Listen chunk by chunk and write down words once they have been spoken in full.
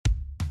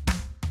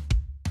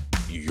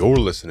You're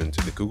listening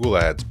to the Google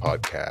Ads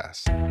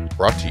Podcast,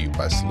 brought to you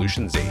by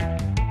Solutions 8,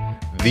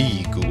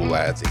 the Google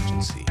Ads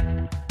agency.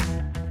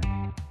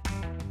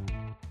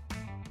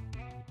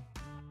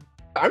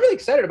 I'm really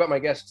excited about my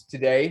guest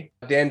today,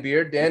 Dan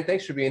Beard. Dan,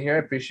 thanks for being here. I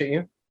appreciate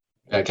you.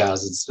 Yeah,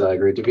 Kaz, it's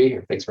great to be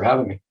here. Thanks for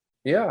having me.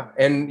 Yeah,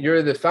 and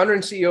you're the founder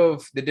and CEO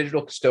of The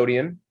Digital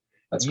Custodian.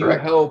 That's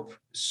correct. You help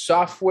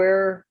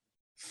software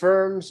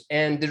firms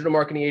and digital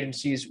marketing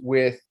agencies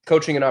with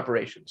coaching and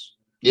operations.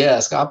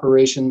 Yes,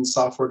 operations,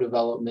 software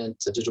development,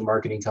 digital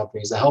marketing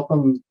companies. I help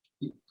them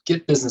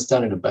get business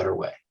done in a better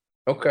way.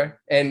 Okay.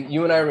 And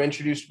you and I were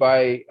introduced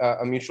by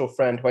a mutual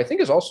friend who I think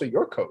is also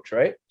your coach,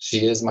 right?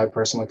 She is my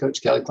personal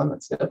coach, Kelly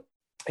Clements. Yep.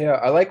 Yeah,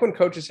 I like when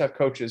coaches have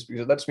coaches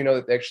because it lets me know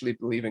that they actually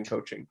believe in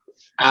coaching.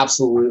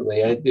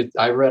 Absolutely.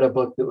 I read a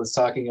book that was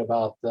talking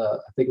about I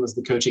think it was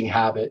The Coaching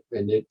Habit,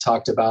 and it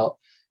talked about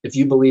if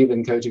you believe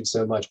in coaching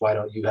so much, why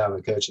don't you have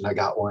a coach? And I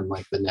got one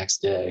like the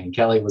next day. And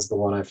Kelly was the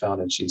one I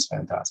found, and she's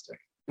fantastic.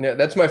 Yeah,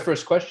 that's my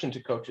first question to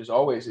coaches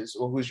always is,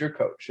 well, who's your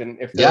coach?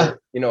 And if they're,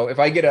 if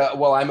I get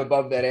I'm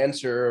above that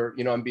answer,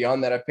 or, I'm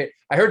beyond that.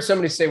 I heard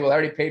somebody say, well, I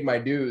already paid my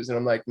dues. And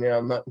I'm like, yeah,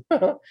 I'm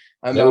not.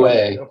 No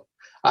way.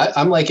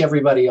 I'm like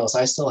everybody else.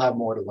 I still have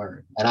more to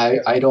learn. And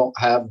I don't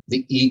have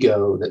the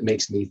ego that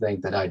makes me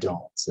think that I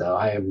don't. So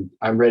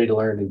I'm ready to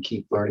learn and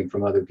keep learning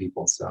from other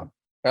people. So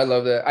I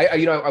love that.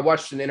 I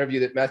watched an interview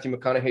that Matthew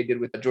McConaughey did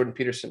with Jordan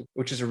Peterson,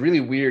 which is a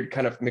really weird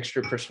kind of mixture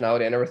of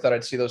personality. I never thought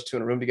I'd see those two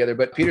in a room together.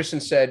 But Peterson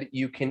said,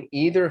 you can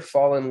either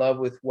fall in love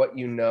with what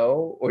you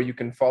know, or you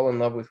can fall in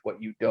love with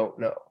what you don't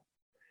know.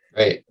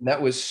 Right. And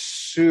that was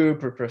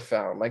super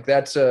profound. Like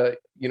that's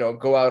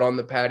go out on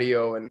the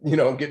patio and,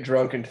 get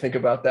drunk and think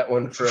about that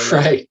one for a minute.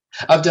 Right.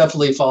 I've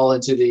definitely fallen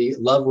into the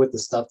love with the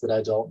stuff that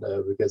I don't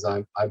know, because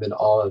I'm in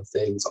awe of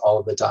things all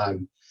of the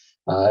time.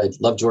 I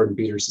love Jordan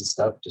Peterson's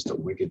stuff. Just a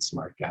wicked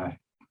smart guy.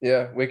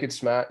 Yeah, wicked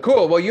smart.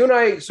 Cool. Well, you and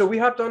I, so we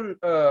hopped on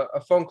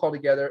a phone call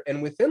together,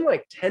 and within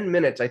like 10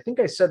 minutes, I think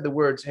I said the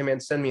words, hey man,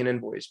 send me an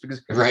invoice,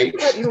 because right.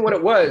 Not even what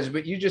it was,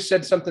 but you just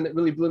said something that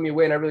really blew me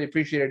away, and I really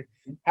appreciated.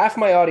 Half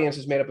my audience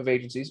is made up of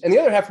agencies, and the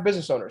other half are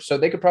business owners. So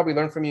they could probably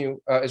learn from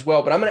you as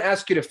well. But I'm going to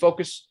ask you to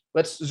focus.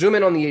 Let's zoom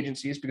in on the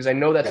agencies, because I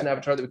know that's an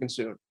avatar that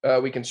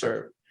we can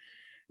serve.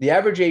 The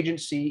average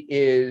agency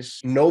is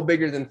no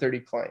bigger than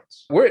 30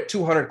 clients. We're at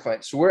 200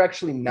 clients. So we're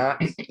actually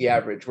not the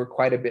average. We're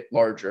quite a bit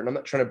larger. And I'm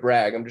not trying to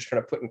brag. I'm just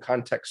trying to put in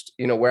context,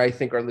 where I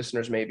think our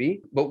listeners may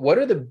be. But what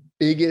are the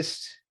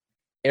biggest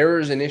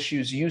errors and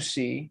issues you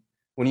see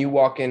when you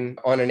walk in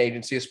on an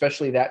agency,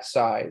 especially that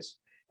size?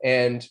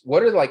 And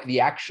what are like the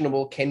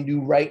actionable can do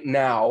right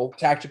now,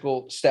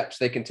 tactical steps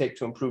they can take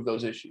to improve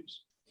those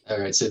issues? All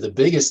right. So the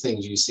biggest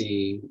things you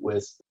see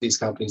with these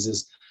companies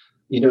is,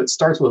 it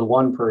starts with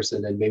one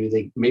person, and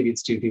maybe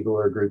it's two people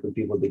or a group of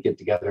people that get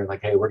together and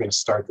like, hey, we're going to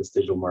start this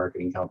digital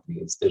marketing company,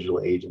 this digital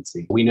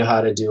agency. We know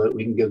how to do it.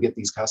 We can go get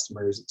these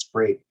customers. It's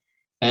great.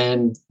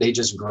 And they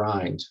just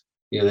grind.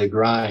 They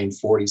grind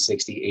 40,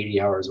 60,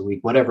 80 hours a week,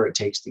 whatever it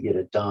takes to get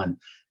it done.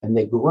 And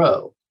they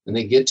grow and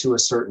they get to a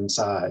certain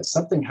size.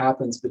 Something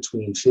happens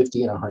between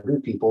 50 and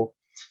 100 people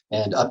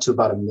and up to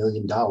about $1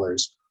 million,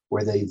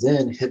 where they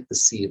then hit the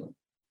ceiling.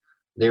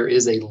 There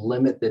is a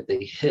limit that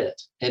they hit,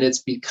 and it's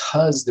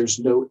because there's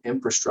no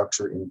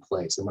infrastructure in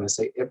place. And when I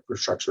say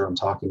infrastructure, I'm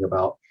talking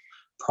about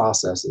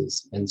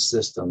processes and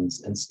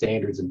systems and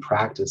standards and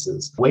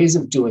practices, ways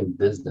of doing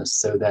business,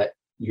 so that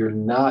you're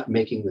not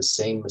making the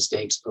same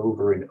mistakes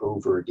over and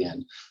over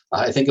again.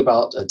 I think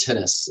about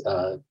tennis.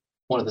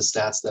 One of the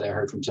stats that I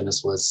heard from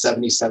tennis was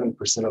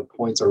 77% of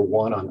points are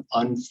won on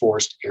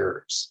unforced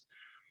errors.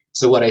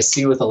 So what I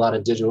see with a lot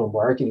of digital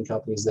marketing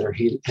companies that are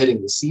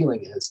hitting the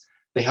ceiling is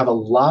they have a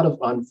lot of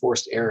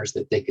unforced errors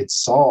that they could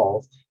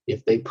solve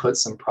if they put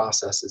some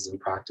processes and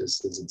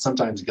practices and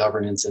sometimes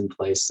governance in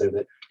place, so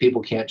that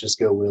people can't just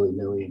go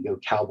willy-nilly and go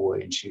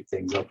cowboy and shoot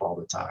things up all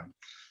the time.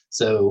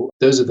 So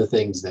those are the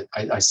things that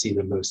I see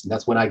the most. And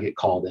that's when I get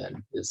called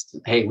in is,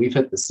 hey, we've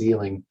hit the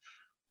ceiling.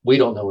 We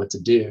don't know what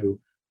to do.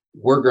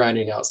 We're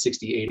grinding out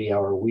 60,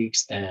 80-hour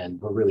weeks,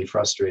 and we're really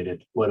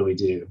frustrated. What do we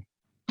do?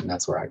 And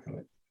that's where I come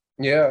in.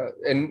 Yeah.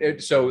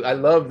 And so I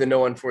love the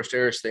no unforced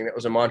errors thing. That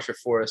was a mantra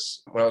for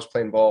us when I was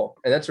playing ball.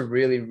 And that's a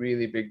really,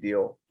 really big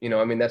deal.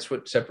 That's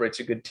what separates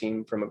a good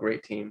team from a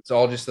great team. It's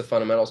all just the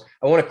fundamentals.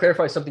 I want to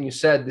clarify something you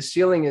said. The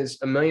ceiling is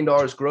 $1 million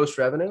gross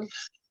revenue.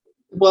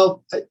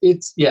 Well,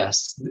 it's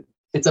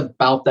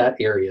about that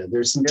area.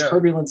 There's some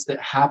turbulence that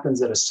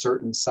happens at a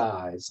certain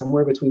size,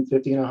 somewhere between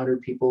 50 and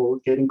 100 people,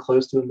 getting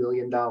close to $1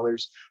 million.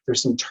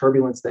 There's some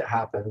turbulence that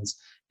happens.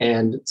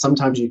 And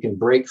sometimes you can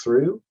break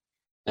through.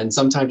 And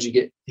sometimes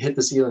you hit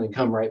the ceiling and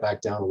come right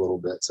back down a little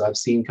bit. So I've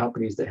seen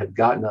companies that have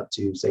gotten up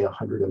to, say,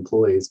 100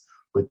 employees,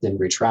 but then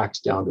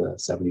retract down to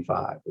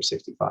 75 or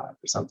 65 or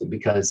something,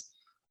 because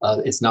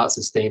it's not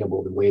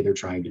sustainable the way they're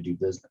trying to do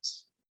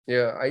business.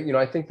 Yeah,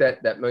 I think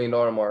that $1 million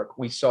mark,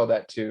 we saw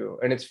that too.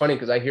 And it's funny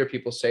because I hear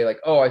people say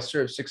like, oh, I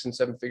serve 6 and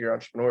 7 figure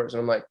entrepreneurs.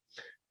 And I'm like,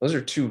 Those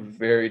are two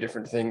very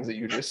different things that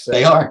you just said.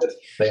 They are.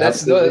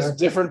 That's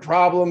different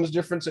problems,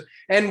 different.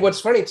 And what's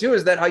funny too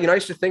is that how, I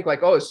used to think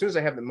like, oh, as soon as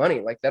I have the money,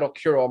 like that'll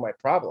cure all my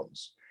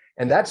problems.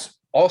 And that's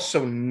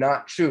also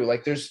not true.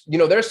 Like there's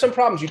some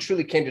problems you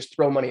truly can't just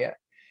throw money at.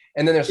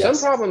 And then there's some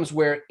problems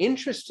where,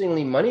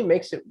 interestingly, money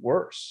makes it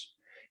worse.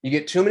 You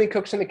get too many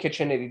cooks in the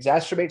kitchen. It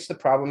exacerbates the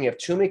problem. You have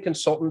too many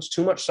consultants,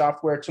 too much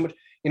software, too much,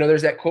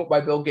 there's that quote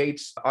by Bill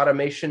Gates,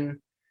 automation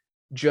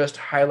just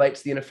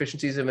highlights the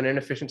inefficiencies of an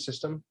inefficient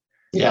system.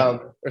 Yeah.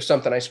 Or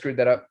something. I screwed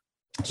that up.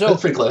 So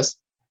that's pretty close.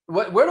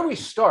 Where do we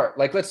start?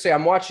 Like, let's say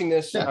I'm watching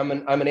this. Yeah. I'm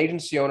an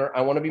agency owner. I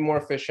want to be more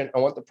efficient. I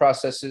want the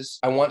processes.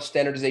 I want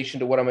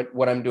standardization to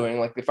what I'm doing.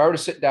 Like, if I were to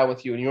sit down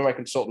with you and you're my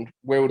consultant,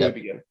 where would we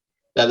begin?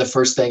 The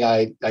first thing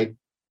I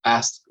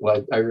asked,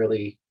 I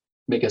really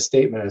make a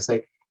statement. I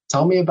say,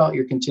 tell me about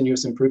your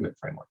continuous improvement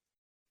framework.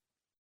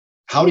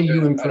 How do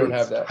you improve? I don't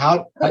have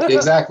that.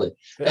 Exactly.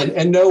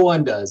 And no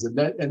one does.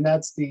 And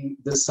that's the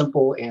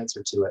simple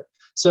answer to it.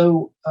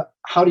 So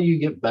how do you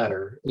get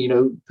better?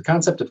 The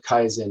concept of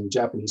Kaizen,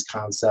 Japanese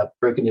concept,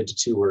 broken into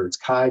two words,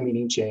 Kai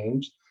meaning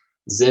change,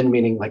 Zen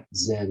meaning like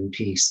Zen,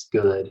 peace,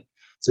 good.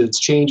 So it's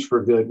change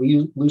for good.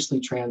 We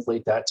loosely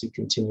translate that to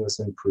continuous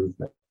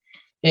improvement.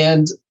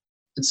 And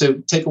so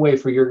takeaway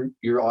for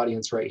your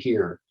audience right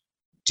here.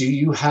 Do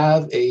you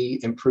have a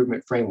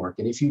improvement framework?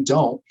 And if you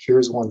don't,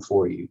 here's one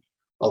for you.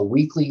 A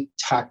weekly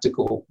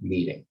tactical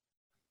meeting,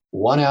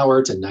 1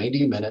 hour to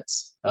 90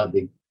 minutes of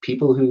the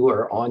people who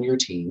are on your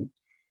team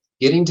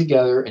getting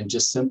together and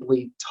just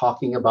simply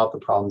talking about the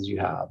problems you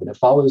have. And it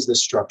follows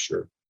this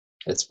structure.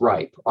 It's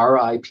RIPE,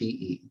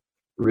 R-I-P-E,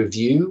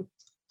 review,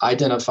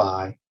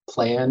 identify,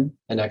 plan,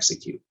 and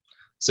execute.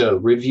 So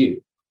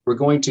review, we're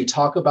going to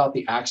talk about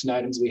the action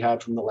items we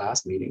had from the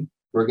last meeting.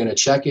 We're going to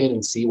check in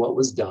and see what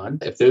was done.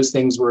 If those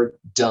things were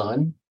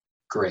done,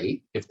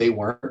 great. If they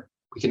weren't,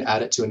 we can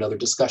add it to another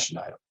discussion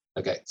item.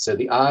 Okay, so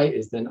the I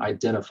is then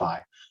identify.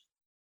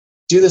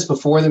 Do this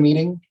before the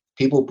meeting.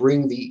 People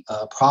bring the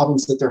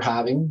problems that they're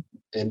having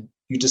and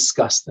you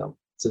discuss them.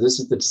 So this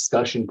is the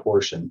discussion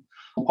portion.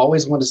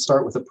 Always want to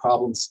start with a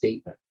problem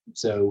statement.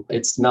 So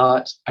it's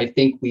not, I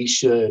think we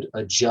should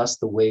adjust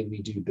the way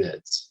we do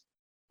bids.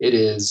 It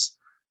is,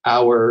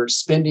 our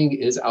spending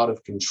is out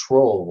of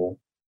control.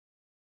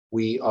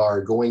 We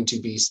are going to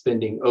be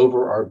spending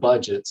over our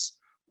budgets.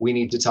 We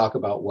need to talk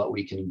about what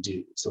we can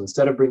do. So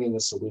instead of bringing a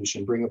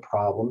solution, bring a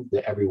problem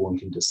that everyone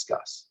can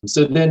discuss.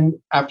 So then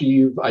after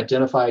you've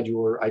identified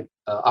your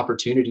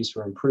opportunities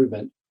for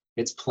improvement,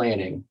 it's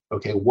planning.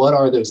 Okay, what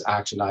are those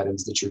action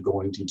items that you're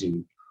going to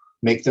do?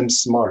 Make them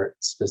smart,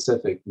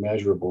 specific,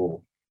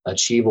 measurable,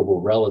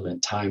 achievable,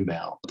 relevant,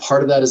 time-bound.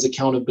 Part of that is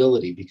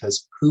accountability,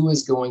 because who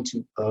is going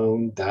to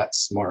own that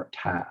smart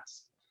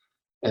task?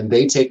 And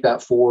they take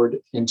that forward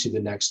into the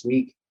next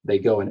week. They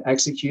go and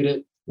execute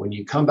it. When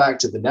you come back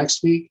to the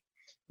next week,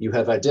 you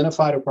have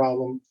identified a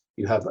problem,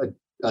 you have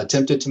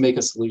attempted to make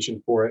a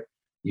solution for it,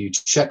 you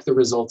check the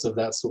results of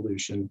that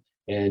solution,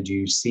 and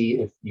you see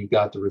if you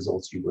got the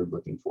results you were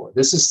looking for.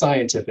 This is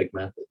scientific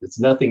method. It's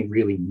nothing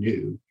really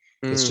new.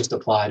 It's just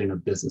applied in a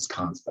business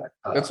concept.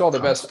 That's all the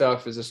best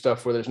stuff, is the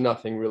stuff where there's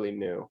nothing really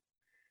new.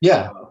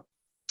 Yeah.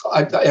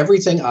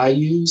 Everything I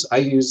use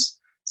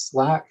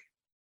Slack.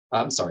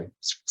 I'm sorry,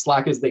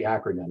 Slack is the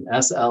acronym,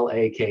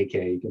 SLAKK.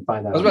 You can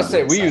find that. I was about to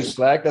say, we use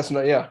Slack. That's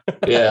not, yeah.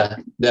 Yeah,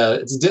 no,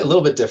 it's a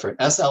little bit different.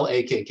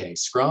 SLAKK,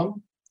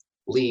 Scrum,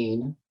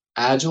 Lean,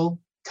 Agile,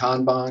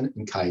 Kanban,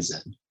 and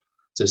Kaizen.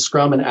 So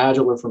Scrum and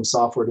Agile are from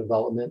software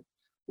development.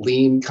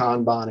 Lean,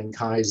 Kanban, and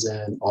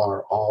Kaizen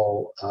are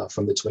all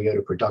from the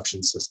Toyota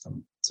production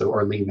system. So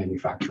our lean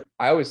manufacturing.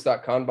 I always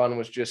thought Kanban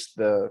was just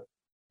the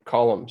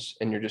columns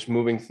and you're just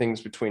moving things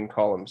between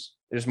columns.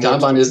 There's more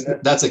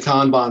Kanban that's a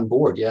Kanban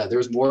board. Yeah,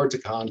 there's more to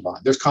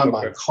Kanban. There's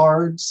Kanban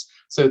cards.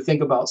 So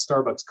think about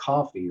Starbucks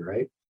coffee,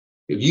 right?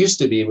 It used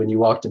to be when you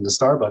walked into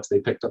Starbucks, they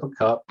picked up a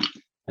cup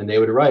and they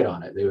would write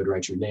on it. They would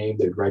write your name,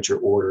 they would write your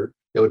order,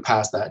 they would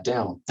pass that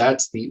down.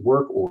 That's the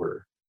work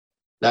order.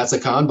 That's a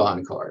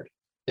Kanban card.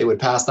 They would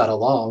pass that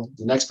along.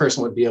 The next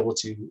person would be able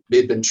to,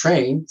 they've been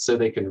trained so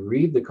they can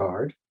read the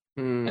card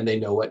and they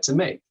know what to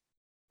make.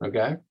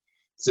 Okay.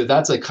 So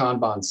that's a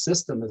Kanban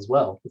system as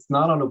well. It's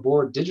not on a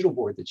board, digital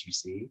board that you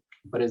see,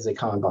 but it's a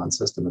Kanban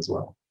system as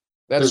well.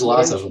 There's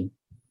lots of them.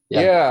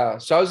 Yeah.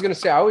 So I was going to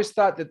say, I always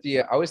thought that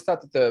the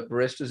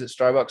baristas at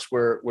Starbucks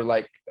were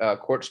like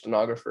court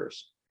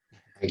stenographers.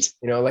 Right.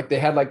 Like they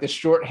had like the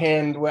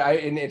shorthand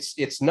way. And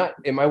it's not.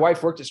 And my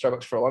wife worked at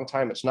Starbucks for a long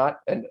time. It's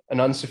not an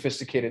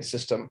unsophisticated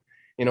system.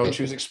 And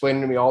she was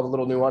explaining to me all the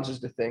little nuances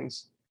to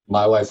things.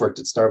 My wife worked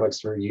at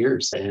Starbucks for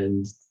years,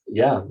 and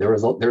yeah,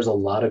 there's a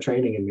lot of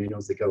training and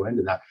manuals that go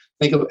into that.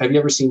 Have you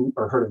ever seen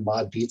or heard of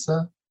Mod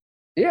Pizza?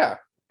 Yeah,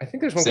 I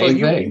think there's one called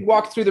you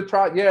walk through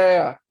the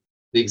yeah.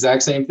 The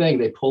exact same thing.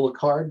 They pull a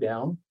card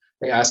down,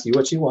 they ask you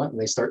what you want,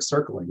 and they start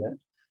circling it.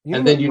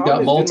 And then you've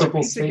got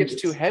multiple stages. It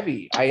gets too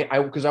heavy.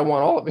 Because I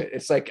want all of it.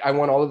 It's like I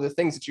want all of the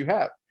things that you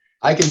have.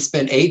 I can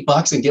spend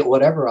 $8 and get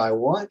whatever I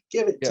want.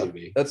 Give it to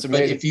me. That's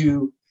amazing.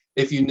 But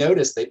if you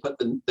notice, they've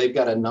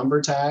got a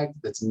number tag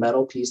that's a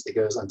metal piece that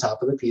goes on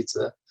top of the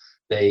pizza.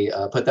 They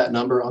put that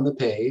number on the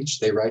page,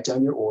 they write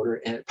down your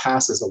order, and it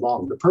passes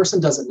along. The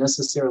person doesn't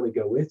necessarily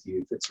go with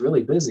you. If it's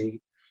really busy,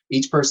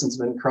 each person's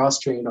been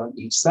cross-trained on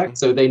each section,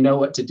 so they know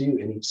what to do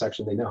in each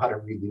section. They know how to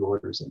read the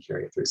orders and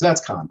carry it through. So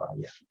that's Kanban,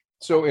 yeah.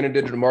 So in a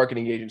digital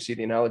marketing agency,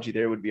 the analogy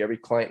there would be every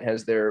client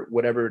has their,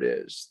 whatever it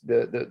is,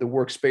 the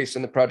workspace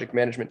and the project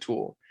management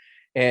tool.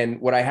 And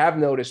what I have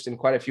noticed in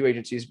quite a few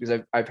agencies,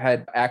 because I've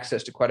had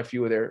access to quite a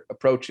few of their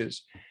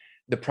approaches,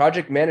 the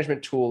project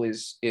management tool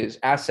is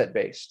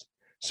asset-based.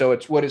 So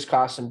it's what is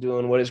Qasim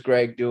doing? What is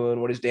Greg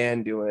doing? What is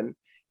Dan doing?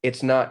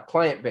 It's not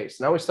client-based.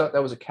 And I always thought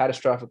that was a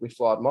catastrophically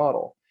flawed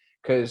model,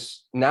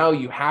 because now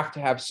you have to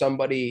have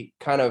somebody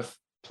kind of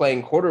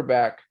playing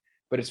quarterback,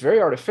 but it's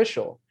very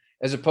artificial,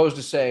 as opposed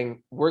to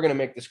saying, we're going to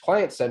make this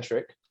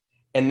client-centric.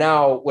 And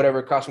now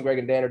whatever Qasim, Greg,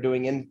 and Dan are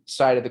doing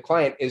inside of the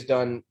client is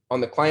done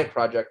on the client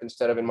project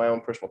instead of in my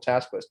own personal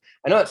task list.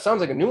 I know that sounds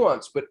like a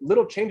nuance, but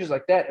little changes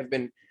like that have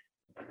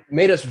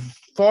made us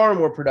far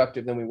more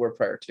productive than we were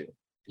prior to.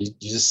 You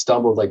just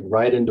stumbled like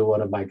right into one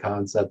of my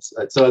concepts.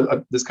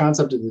 So this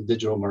concept of the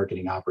digital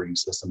marketing operating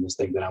system, this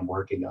thing that I'm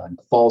working on,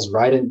 falls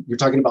right in. You're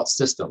talking about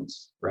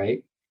systems,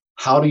 right?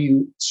 How do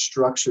you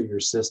structure your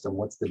system?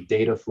 What's the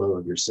data flow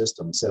of your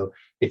system? So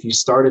if you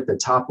start at the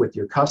top with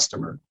your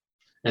customer,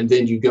 and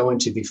then you go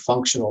into the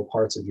functional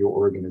parts of your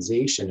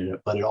organization,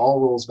 but it all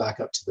rolls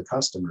back up to the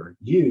customer.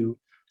 You,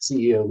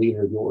 CEO,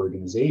 leader of your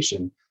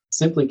organization,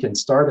 simply can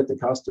start at the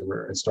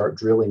customer and start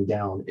drilling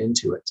down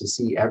into it to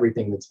see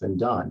everything that's been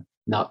done.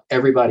 Now,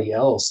 everybody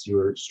else,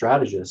 your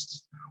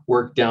strategists,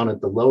 work down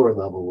at the lower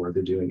level where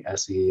they're doing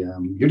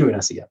SEM. You're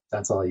doing SEM.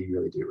 That's all you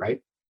really do,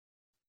 right?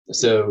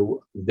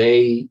 So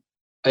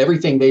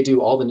everything they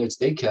do, all the notes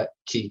they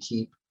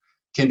keep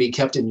can be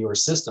kept in your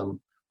system,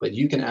 but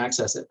you can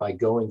access it by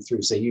going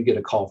through. Say you get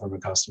a call from a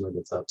customer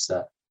that's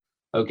upset.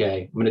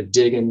 Okay, I'm going to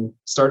dig in,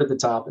 start at the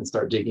top and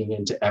start digging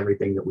into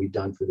everything that we've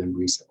done for them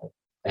recently.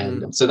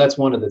 And so that's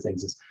one of the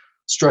things, is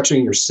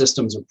structuring your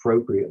systems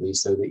appropriately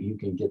so that you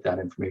can get that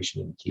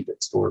information and keep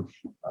it stored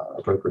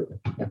appropriately.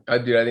 Yeah. I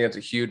think that's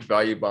a huge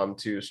value bomb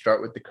to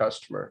start with the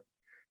customer,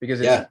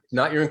 because it's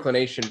not your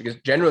inclination, because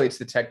generally it's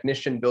the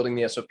technician building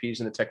the SOPs,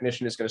 and the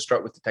technician is going to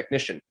start with the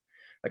technician.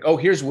 Like, oh,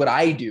 here's what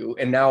I do.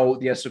 And now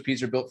the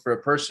SOPs are built for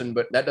a person,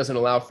 but that doesn't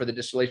allow for the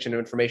distillation of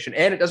information.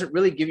 And it doesn't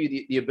really give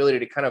you the ability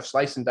to kind of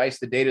slice and dice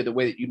the data the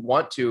way that you'd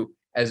want to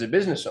as a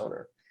business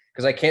owner,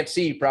 because I can't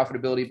see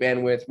profitability,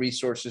 bandwidth,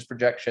 resources,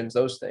 projections,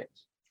 those things.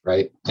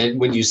 Right. And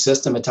when you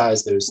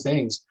systematize those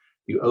things,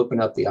 you open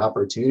up the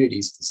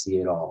opportunities to see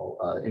it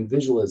all in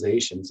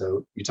visualization.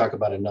 So you talk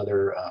about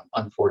another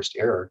unforced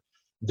error,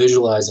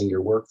 visualizing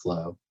your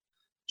workflow,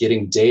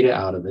 getting data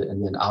out of it,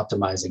 and then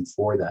optimizing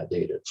for that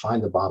data.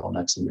 Find the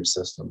bottlenecks in your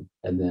system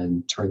and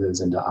then turn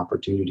those into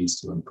opportunities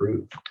to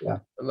improve. Yeah.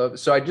 I love it.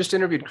 So I just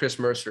interviewed Chris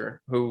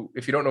Mercer, who,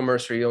 if you don't know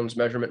Mercer, he owns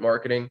Measurement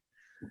Marketing.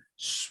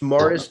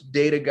 Smartest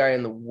data guy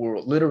in the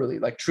world, literally,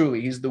 like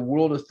truly. He's the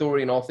world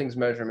authority in all things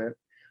measurement.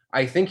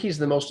 I think he's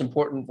the most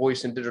important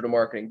voice in digital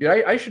marketing. Dude,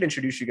 I should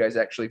introduce you guys,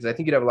 actually, because I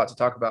think you'd have a lot to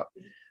talk about.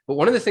 But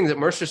one of the things that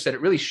Mercer said,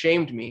 it really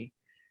shamed me,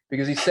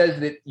 because he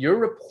said that your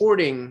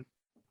reporting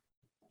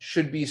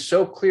should be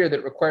so clear that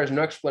it requires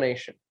no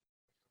explanation.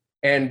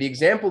 And the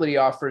example that he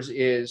offers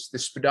is the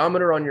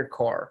speedometer on your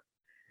car.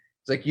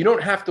 It's like, you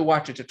don't have to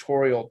watch a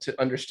tutorial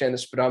to understand the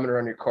speedometer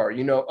on your car.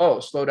 You know, oh,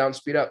 slow down,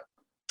 speed up.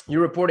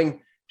 Your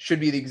reporting should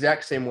be the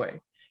exact same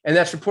way. And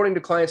that's reporting to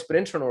clients, but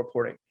internal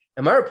reporting.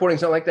 And my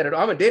reporting's not like that at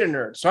all. I'm a data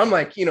nerd. So I'm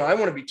like, I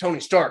want to be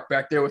Tony Stark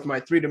back there with my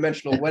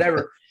 3-dimensional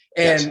whatever.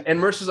 And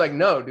Mercer's like,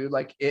 no, dude.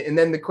 Like, and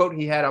then the quote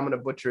he had, I'm going to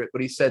butcher it,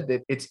 but he said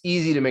that it's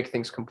easy to make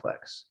things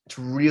complex. It's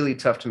really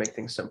tough to make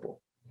things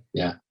simple.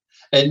 Yeah.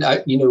 And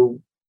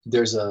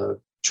there's a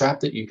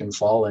trap that you can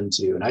fall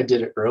into, and I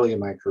did it early in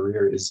my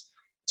career, is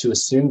to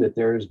assume that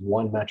there's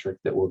one metric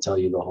that will tell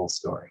you the whole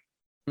story.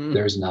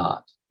 There's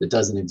not. It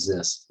doesn't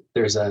exist.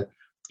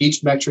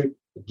 Each metric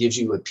gives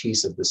you a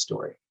piece of the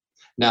story.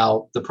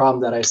 Now, the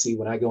problem that I see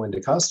when I go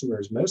into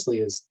customers mostly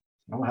is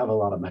I don't have a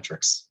lot of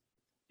metrics,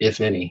 if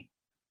any,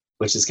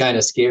 which is kind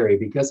of scary,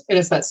 because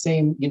it's that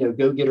same,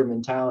 go-getter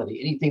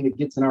mentality. Anything that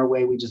gets in our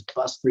way, we just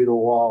bust through the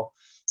wall.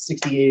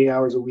 60, 80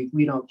 hours a week,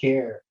 we don't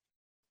care.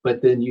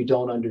 But then you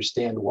don't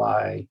understand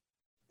why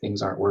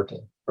things aren't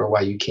working, or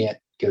why you can't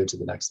go to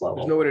the next level.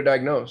 There's no way to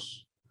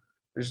diagnose.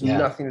 There's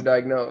nothing to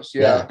diagnose.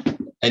 Yeah.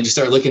 And you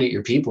start looking at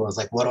your people, and it's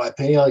like, what do I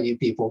pay all you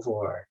people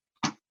for?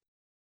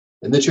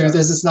 And the truth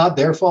is, it's not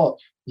their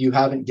fault. You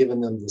haven't given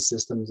them the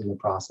systems and the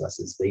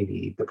processes they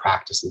need, the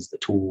practices, the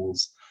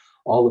tools,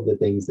 all of the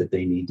things that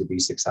they need to be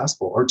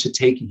successful, or to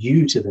take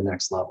you to the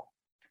next level.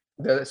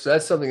 So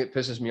that's something that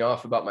pisses me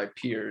off about my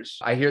peers.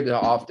 I hear that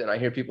often. I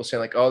hear people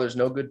saying like, oh, there's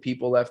no good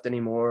people left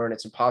anymore, and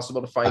it's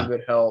impossible to find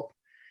good help.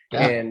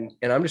 Yeah. And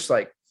I'm just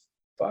like,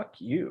 fuck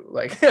you.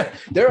 Like,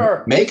 there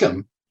are. Make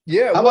them.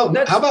 Yeah.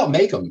 How about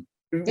make them?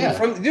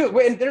 Yeah.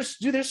 And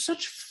there's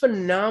such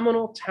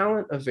phenomenal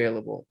talent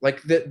available.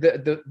 Like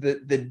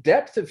the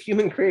depth of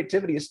human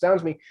creativity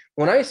astounds me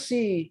when I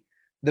see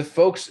the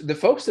folks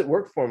that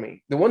work for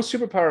me, the one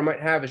superpower I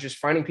might have is just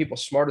finding people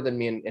smarter than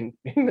me and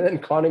then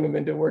conning them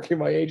into working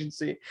my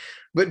agency.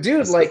 But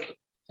dude, like,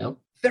 yep.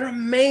 They're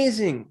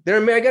amazing.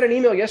 I got an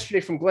email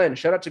yesterday from Glenn.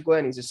 Shout out to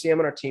Glenn. He's a CM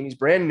on our team. He's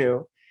brand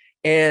new.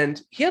 And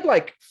he had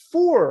like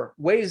 4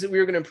 ways that we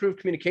were going to improve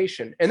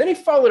communication. And then he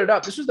followed it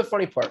up. This was the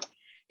funny part.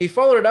 He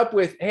followed it up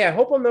with, hey, I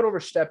hope I'm not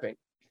overstepping.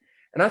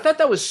 And I thought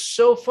that was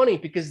so funny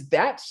because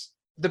that's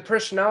the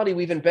personality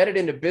we've embedded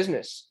into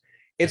business.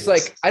 It's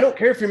like, I don't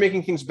care if you're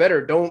making things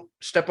better. Don't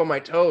step on my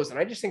toes. And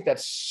I just think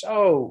that's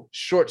so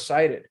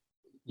short-sighted.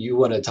 You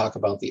want to talk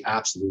about the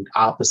absolute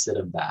opposite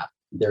of that.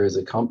 There is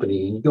a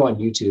company, and you go on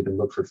YouTube and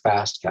look for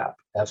FastCap,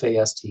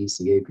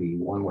 FASTCAP,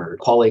 one word.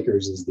 Paul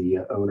Akers is the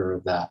owner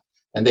of that.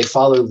 And they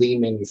follow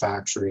lean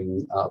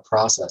manufacturing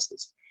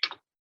processes.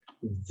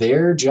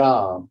 Their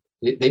job,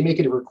 they make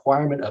it a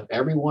requirement of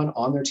everyone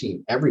on their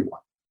team,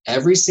 everyone.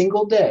 Every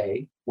single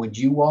day, when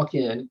you walk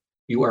in,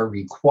 you are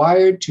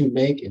required to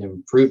make an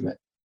improvement.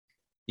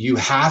 You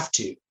have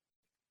to.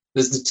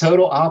 This is the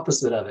total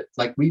opposite of it.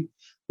 Like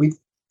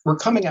we're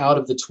coming out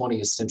of the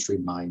 20th century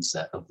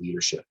mindset of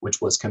leadership,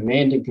 which was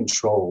command and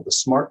control. The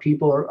smart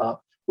people are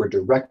up. We're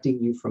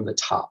directing you from the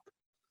top.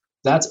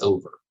 That's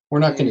over. We're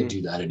not going to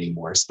do that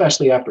anymore,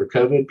 especially after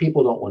COVID.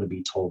 People don't want to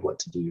be told what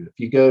to do. If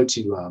you go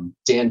to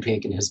Dan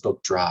Pink and his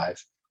book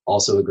Drive,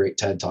 also a great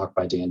TED talk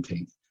by Dan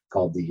Pink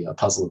called The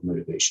Puzzle of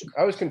Motivation.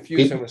 I was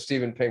confusing with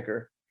Steven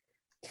Pinker.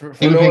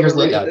 Steven Pinker's,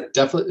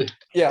 definitely.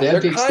 Yeah, Dan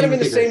they're Pink, kind Steven of in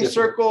the Pinker same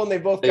circle, and they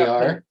both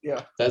are.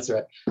 Yeah, that's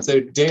right. So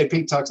Dan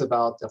Pink talks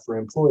about for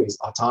employees,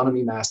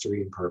 autonomy,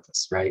 mastery, and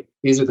purpose. Right?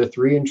 These are the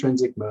 3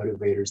 intrinsic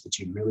motivators that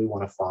you really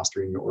want to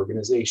foster in your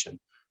organization.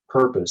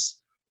 Purpose.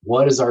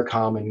 What is our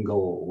common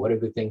goal? What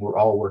is the thing we're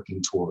all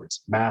working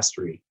towards?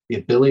 Mastery, the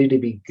ability to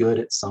be good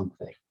at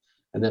something.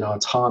 And then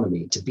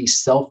autonomy, to be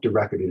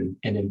self-directed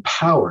and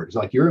empowered.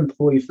 Like your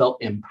employee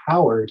felt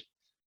empowered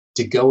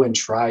to go and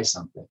try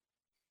something.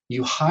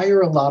 You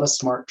hire a lot of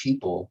smart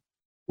people,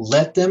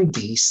 let them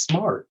be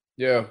smart.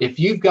 Yeah. If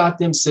you've got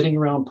them sitting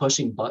around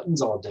pushing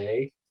buttons all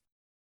day,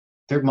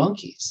 they're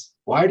monkeys.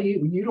 Why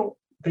do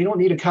they don't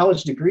need a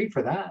college degree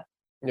for that.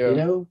 Yeah. You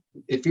know,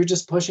 if you're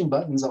just pushing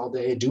buttons all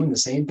day, doing the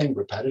same thing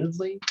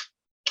repetitively,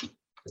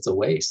 it's a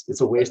waste.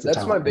 It's a waste of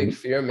time. That's my big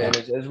fear, man,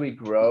 is as we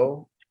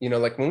grow, you know,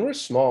 like when we're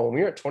small, when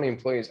we were at 20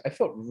 employees, I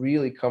felt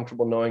really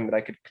comfortable knowing that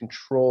I could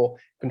control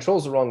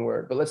is the wrong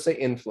word, but let's say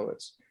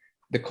influence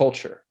the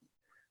culture.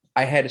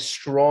 I had a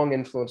strong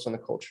influence on the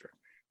culture.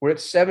 We're at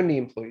 70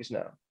 employees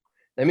now.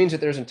 That means that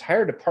there's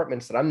entire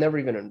departments that I'm never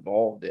even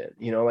involved in.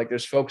 You know, like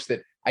there's folks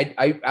that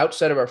I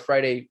outside of our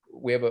Friday,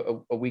 we have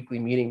a weekly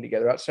meeting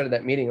together. Outside of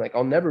that meeting, like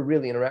I'll never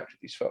really interact with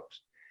these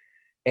folks.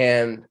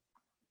 And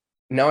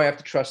now I have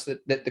to trust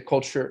that the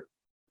culture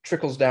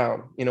trickles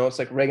down. You know, it's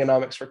like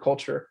Reaganomics for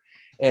culture.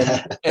 And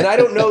I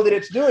don't know that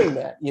it's doing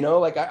that. You know,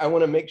 like I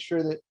want to make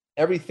sure that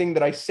everything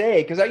that I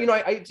say, because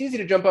it's easy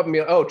to jump up and be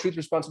like, oh, truth,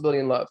 responsibility,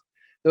 and love.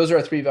 Those are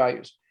our 3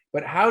 values.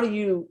 But how do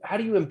you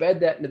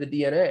embed that into the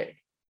DNA?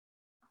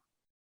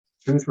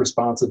 Truth,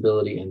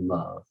 responsibility, and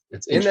love.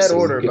 It's in that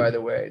order, by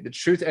the way. The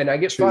truth, and I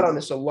get fought on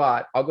this a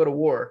lot. I'll go to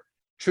war.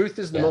 Truth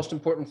is the most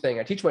important thing.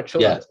 I teach my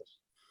children this.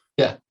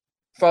 Yeah.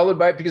 Followed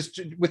by, because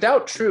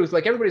without truth,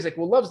 like everybody's like,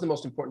 well, love's the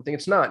most important thing.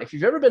 It's not. If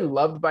you've ever been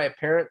loved by a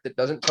parent that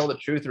doesn't tell the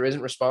truth or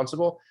isn't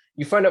responsible,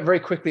 you find out very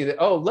quickly that,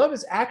 oh, love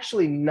is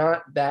actually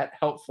not that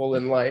helpful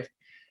in life.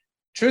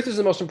 Truth is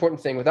the most important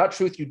thing. Without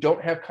truth, you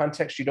don't have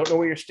context. You don't know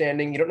where you're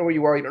standing. You don't know where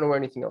you are. You don't know where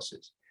anything else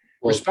is.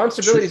 Well,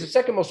 responsibility is the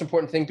second most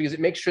important thing because it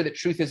makes sure that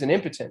truth isn't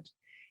impotent.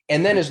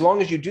 And then as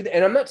long as you do that,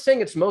 and I'm not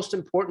saying it's most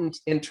important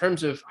in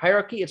terms of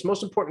hierarchy, it's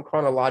most important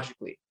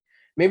chronologically.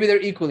 Maybe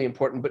they're equally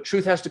important, but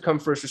truth has to come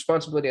first.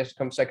 Responsibility has to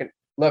come second.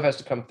 Love has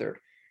to come third.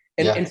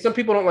 And some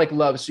people don't like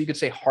love. So you could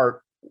say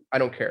heart. I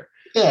don't care.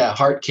 Yeah,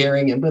 heart,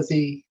 caring,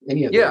 empathy,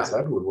 any of those,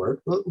 that would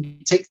work.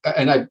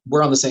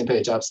 We're on the same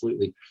page,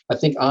 absolutely. I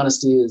think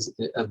honesty is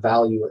a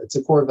value. It's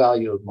a core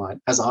value of mine.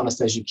 As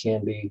honest as you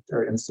can be. There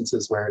are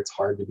instances where it's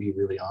hard to be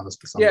really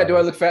honest with somebody. Yeah, do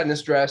I look fat in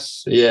this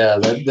dress? Yeah,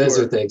 those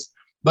are things.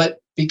 But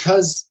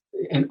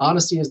and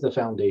honesty is the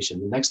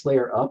foundation. The next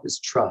layer up is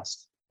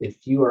trust. If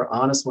you are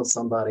honest with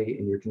somebody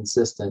and you're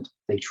consistent,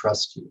 they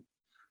trust you.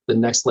 The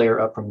next layer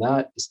up from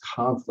that is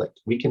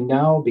conflict. We can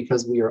now,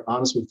 because we are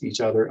honest with each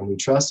other and we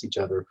trust each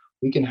other,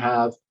 we can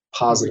have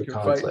positive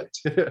conflict.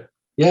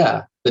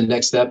 Yeah. The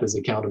next step is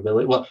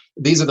accountability. Well,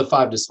 these are the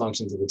 5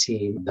 dysfunctions of a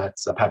team.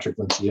 That's Patrick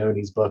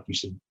Lencioni's book. You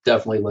should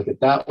definitely look at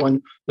that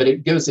one. But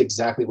it goes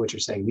exactly what you're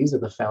saying. These are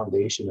the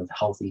foundation of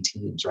healthy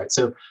teams, right?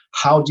 So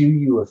how do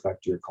you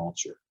affect your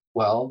culture?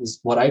 Well,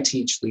 what I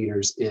teach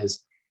leaders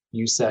is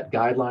you set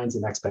guidelines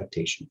and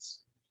expectations.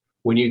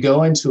 When you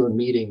go into a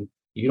meeting,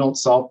 you don't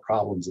solve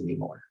problems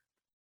anymore.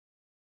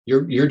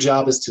 Your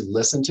job is to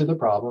listen to the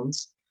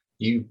problems.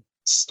 You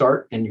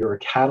start and you're a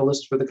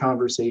catalyst for the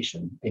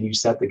conversation and you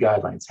set the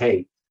guidelines.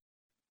 Hey,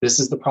 this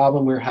is the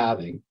problem we're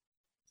having.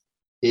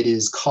 It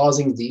is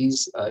causing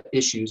these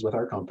issues with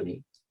our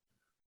company.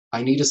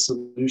 I need a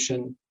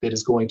solution that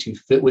is going to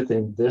fit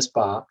within this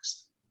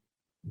box.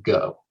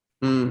 Go.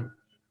 And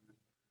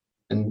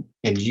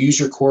and use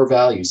your core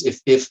values.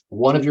 If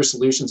one of your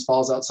solutions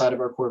falls outside of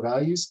our core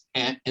values,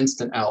 and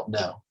instant out,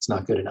 no, it's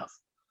not good enough.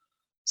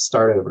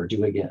 Start over,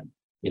 do again,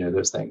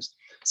 those things.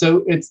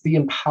 So it's the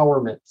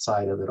empowerment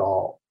side of it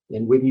all.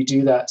 And when you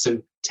do that,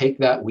 so take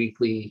that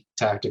weekly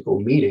tactical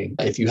meeting.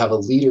 If you have a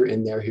leader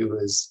in there who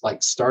is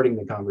like starting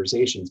the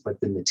conversations, but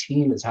then the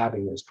team is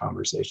having those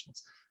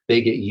conversations,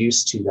 they get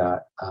used to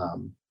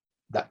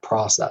that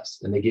process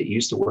and they get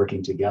used to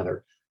working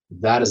together.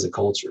 That is a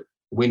culture.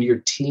 When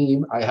your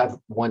team, I have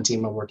one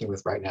team I'm working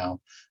with right now.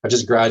 I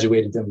just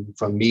graduated them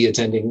from me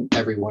attending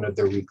every one of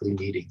their weekly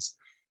meetings.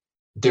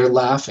 They're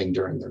laughing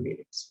during their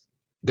meetings.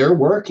 They're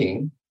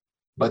working,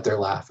 but they're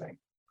laughing.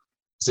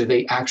 So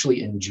they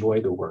actually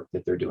enjoy the work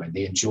that they're doing.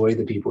 They enjoy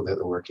the people that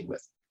they're working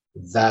with.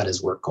 That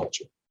is work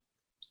culture.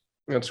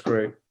 That's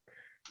great.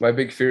 My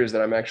big fear is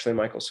that I'm actually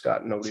Michael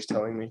Scott and nobody's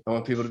telling me. I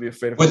want people to be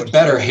afraid of with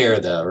better hair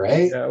though,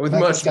 right? Yeah, with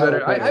Michael much Scott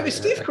better. I mean,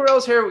 Steve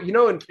Carell's hair,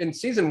 in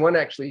season 1,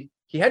 actually,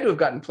 he had to have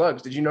gotten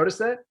plugs. Did you notice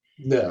that?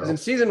 No. Because in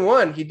season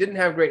 1, he didn't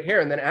have great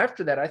hair. And then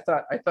after that, I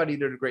thought he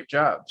did a great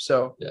job.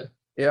 So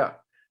yeah.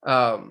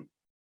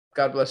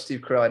 God bless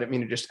Steve Carell. I didn't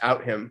mean to just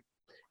out him.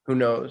 Who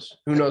knows?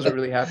 Who knows what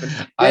really happened?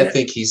 I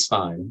think he's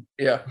fine.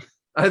 Yeah.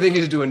 I think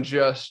he's doing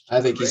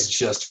he's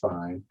just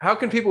fine. How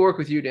can people work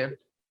with you, Dan?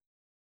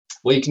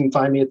 Well, you can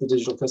find me at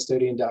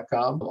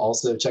thedigitalcustodian.com.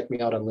 Also, check me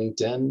out on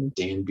LinkedIn,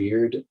 Dan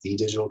Beard, The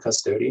Digital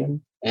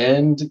Custodian,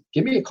 and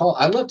give me a call.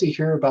 I'd love to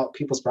hear about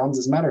people's problems.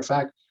 As a matter of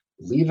fact,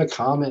 leave a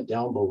comment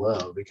down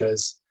below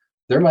because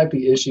there might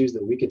be issues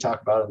that we could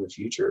talk about in the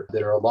future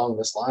that are along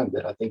this line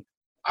that I think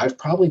I've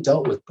probably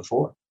dealt with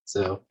before.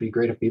 So it'd be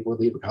great if people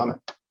would leave a comment.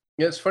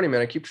 Yeah, it's funny,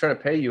 man. I keep trying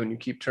to pay you and you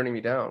keep turning me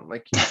down.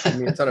 Like, you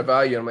give me a ton of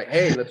value. I'm like,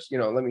 hey, let's,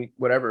 let me,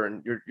 whatever.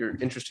 And you're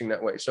interesting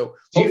that way. So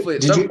hopefully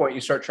at some point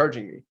you start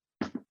charging me.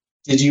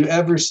 Did you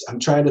ever, I'm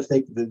trying to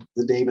think the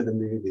name of the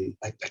movie.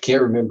 I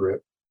can't remember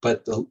it,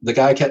 but the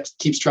guy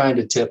keeps trying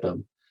to tip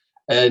him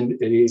and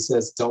he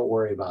says, don't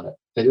worry about it.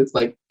 And it's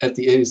like, at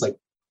the end, he's like,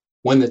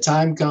 when the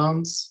time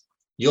comes,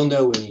 you'll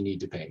know when you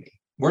need to pay me.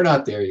 We're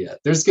not there yet.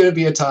 There's going to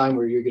be a time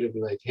where you're going to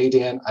be like, hey,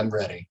 Dan, I'm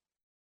ready.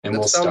 And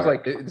we'll start.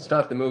 Like, it's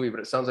not the movie, but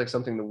it sounds like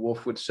something the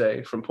Wolf would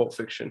say from Pulp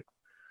Fiction.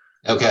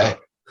 Okay.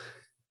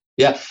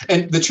 Yeah.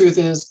 And the truth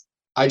is,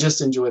 I just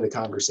enjoy the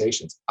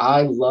conversations.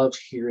 I love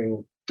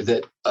hearing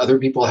that other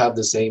people have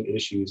the same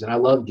issues, and I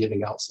love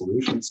giving out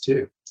solutions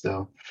too.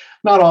 So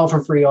not all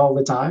for free all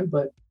the time,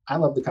 but I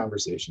love the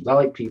conversations. I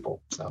like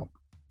people. So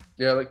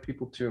yeah, I like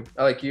people too.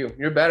 I like you.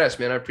 You're a badass,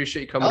 man. I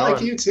appreciate you coming on. I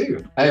like you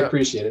too. I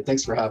appreciate it.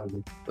 Thanks for having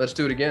me. Let's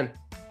do it again.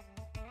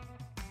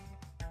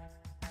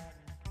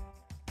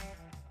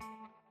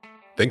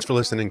 Thanks for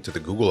listening to the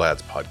Google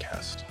Ads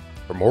podcast.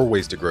 For more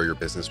ways to grow your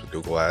business with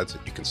Google Ads,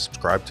 you can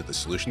subscribe to the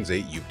Solutions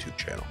 8 YouTube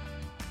channel.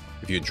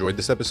 If you enjoyed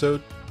this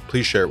episode,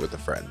 please share it with a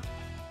friend.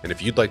 And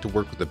if you'd like to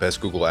work with the best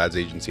Google Ads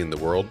agency in the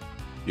world,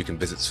 you can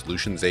visit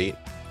Solutions 8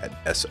 at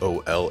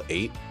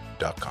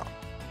sol8.com.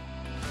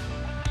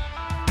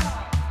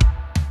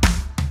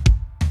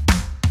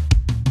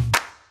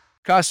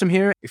 Custom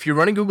here. If you're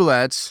running Google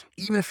Ads,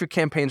 even if your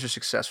campaigns are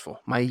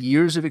successful, my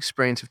years of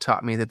experience have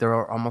taught me that there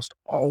are almost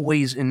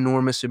always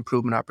enormous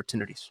improvement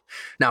opportunities.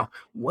 Now,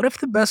 what if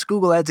the best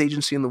Google Ads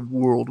agency in the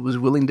world was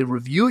willing to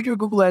review your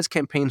Google Ads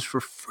campaigns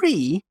for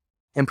free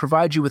and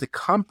provide you with a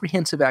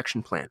comprehensive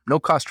action plan, no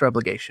cost or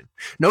obligation?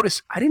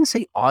 Notice, I didn't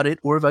say audit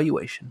or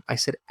evaluation. I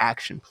said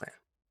action plan.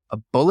 A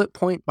bullet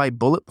point by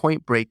bullet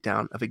point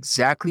breakdown of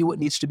exactly what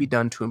needs to be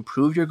done to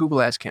improve your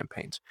Google Ads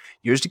campaigns.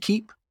 Yours to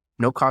keep,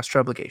 no cost or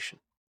obligation.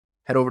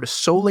 Head over to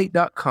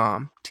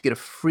sol8.com to get a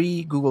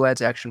free Google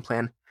Ads action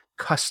plan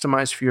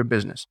customized for your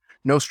business.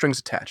 No strings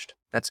attached.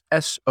 That's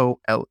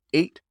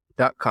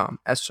sol8.com.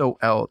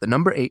 SOL, the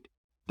number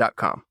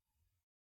 8.com.